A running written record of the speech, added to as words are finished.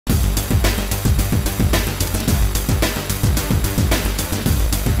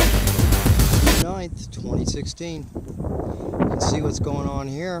2016. You can see what's going on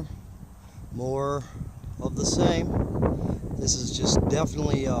here. More of the same. This is just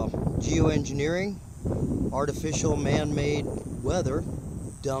definitely geoengineering, artificial man-made weather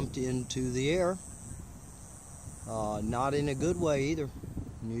dumped into the air. Not in a good way either.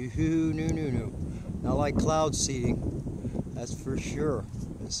 No. Not like cloud seeding, that's for sure.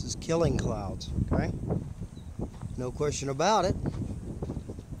 This is killing clouds, okay? No question about it.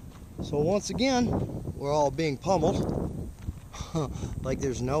 So once again, we're all being pummeled. Like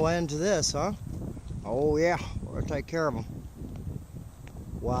there's no end to this, huh? Oh yeah, we're gonna take care of them.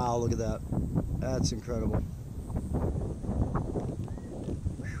 Wow, look at that. That's incredible.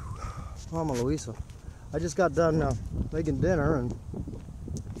 Mama Luisa. I just got done making dinner, and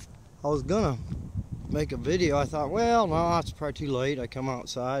I was gonna make a video. I thought, well, no, it's probably too late. I come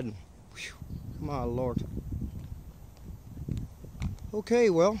outside and, whew, my Lord. Okay,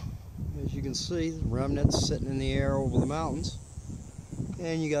 well, as you can see, the remnants sitting in the air over the mountains,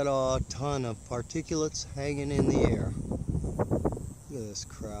 and you got a ton of particulates hanging in the air. Look at this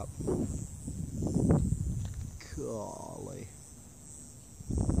crap. Golly.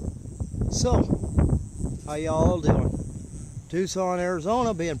 So, how y'all doing? Tucson,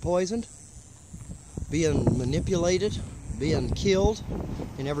 Arizona being poisoned, being manipulated, being killed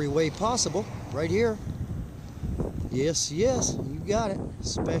in every way possible, right here. Yes, you got it.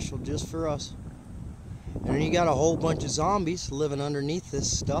 Special just for us. And then you got a whole bunch of zombies living underneath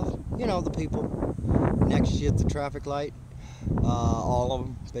this stuff. You know, the people next to you at the traffic light. All of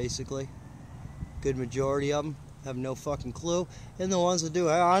them, basically. Good majority of them have no fucking clue. And the ones that do,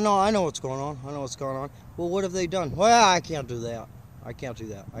 I know what's going on. I know what's going on. Well, what have they done? Well, I can't do that. I can't do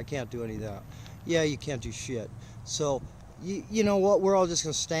that. I can't do any of that. Yeah, you can't do shit. So, you know what? We're all just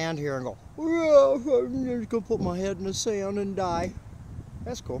going to stand here and go, well, I'm just going to put my head in the sand and die.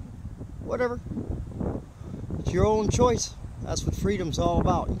 That's cool. Whatever. It's your own choice. That's what freedom's all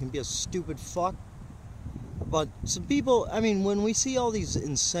about. You can be a stupid fuck. But some people, I mean, when we see all these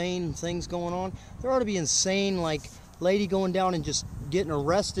insane things going on, there ought to be insane, like, lady going down and just getting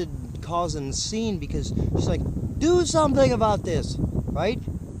arrested, causing a scene because she's like, do something about this, right?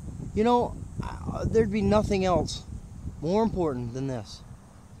 You know, there'd be nothing else more important than this.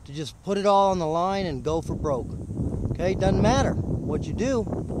 To just put it all on the line and go for broke. Okay, doesn't matter what you do.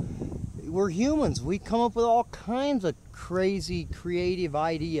 We're humans. We come up with all kinds of crazy, creative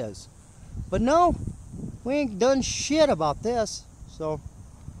ideas. But no, we ain't done shit about this. So,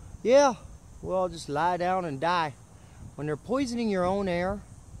 yeah, well, just lie down and die. When they're poisoning your own air,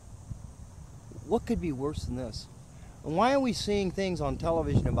 what could be worse than this? And why are we seeing things on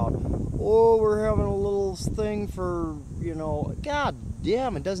television about, oh, we're having a little thing for, you know, god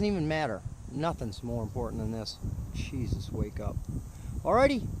damn, it doesn't even matter. Nothing's more important than this. Jesus, wake up.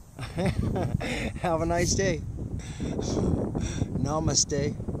 Alrighty. Have a nice day.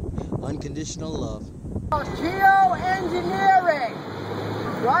 Namaste. Unconditional love. Geo-Engineering.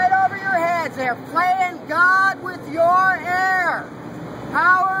 Right over your heads. They're playing God with your air.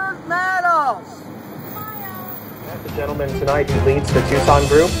 Powered metals. The gentleman tonight who leads the Tucson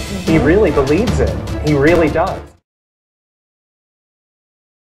group, he really believes it. He really does.